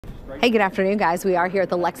Hey, good afternoon, guys. We are here at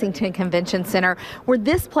the Lexington Convention Center, where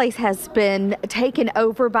this place has been taken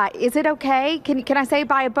over by, is it okay? Can I say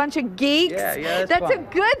by a bunch of geeks? Yeah, that's fine.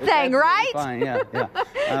 A good thing, right? Fine,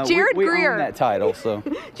 yeah. Jared we Greer. own that title, so.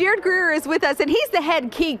 Jared Greer is with us, and he's the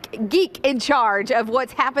head geek in charge of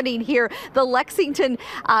what's happening here, the Lexington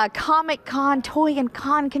Comic Con, Toy and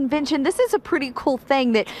Con Convention. This is a pretty cool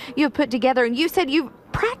thing that you have put together, and you said you've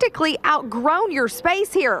practically outgrown your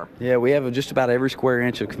space here. Yeah, we have just about every square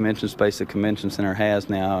inch of convention space the convention center has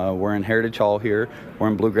now. We're in Heritage Hall here. We're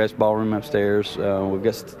in Bluegrass Ballroom upstairs. We've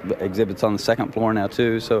got exhibits on the second floor now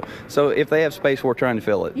too. So if they have space, we're trying to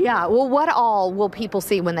fill it. Yeah. Well, what all will people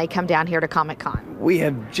see when they come down here to Comic Con? We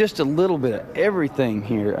have just a little bit of everything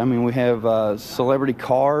here. I mean, we have celebrity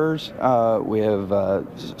cars. We have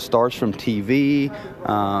stars from TV,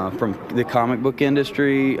 from the comic book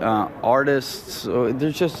industry, artists.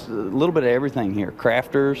 There's just a little bit of everything here.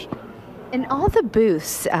 Crafters. And all the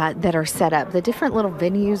booths that are set up, the different little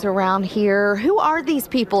venues around here, who are these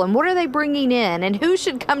people and what are they bringing in, and who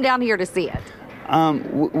should come down here to see it?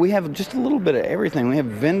 We have just a little bit of everything. We have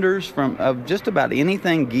vendors of just about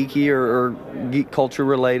anything geeky or geek culture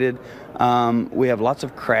related. We have lots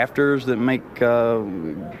of crafters that make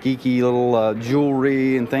geeky little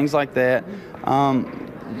jewelry and things like that.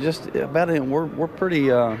 Just about it. We're pretty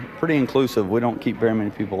inclusive. We don't keep very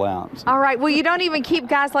many people out. So. All right. Well, you don't even keep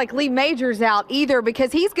guys like Lee Majors out either,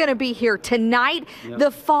 because he's going to be here tonight. Yep. The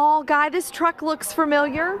Fall Guy. This truck looks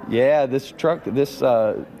familiar. Yeah, this truck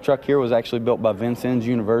here was actually built by Vincennes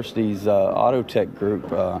University's Auto Tech group.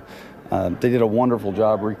 They did a wonderful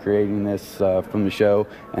job recreating this from the show,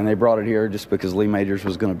 and they brought it here just because Lee Majors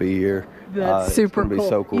was going to be here. That's super cool. Be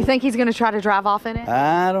so cool. You think he's going to try to drive off in it?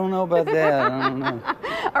 I don't know about that. I don't know.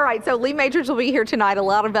 All right, so Lee Majors will be here tonight. A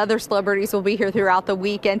lot of other celebrities will be here throughout the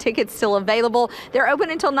weekend. Tickets still available. They're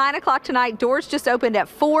open until 9 o'clock tonight. Doors just opened at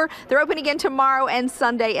 4. They're open again tomorrow and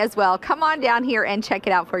Sunday as well. Come on down here and check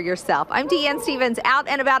it out for yourself. I'm Deanne Stevens, out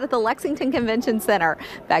and about at the Lexington Convention Center.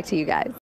 Back to you guys.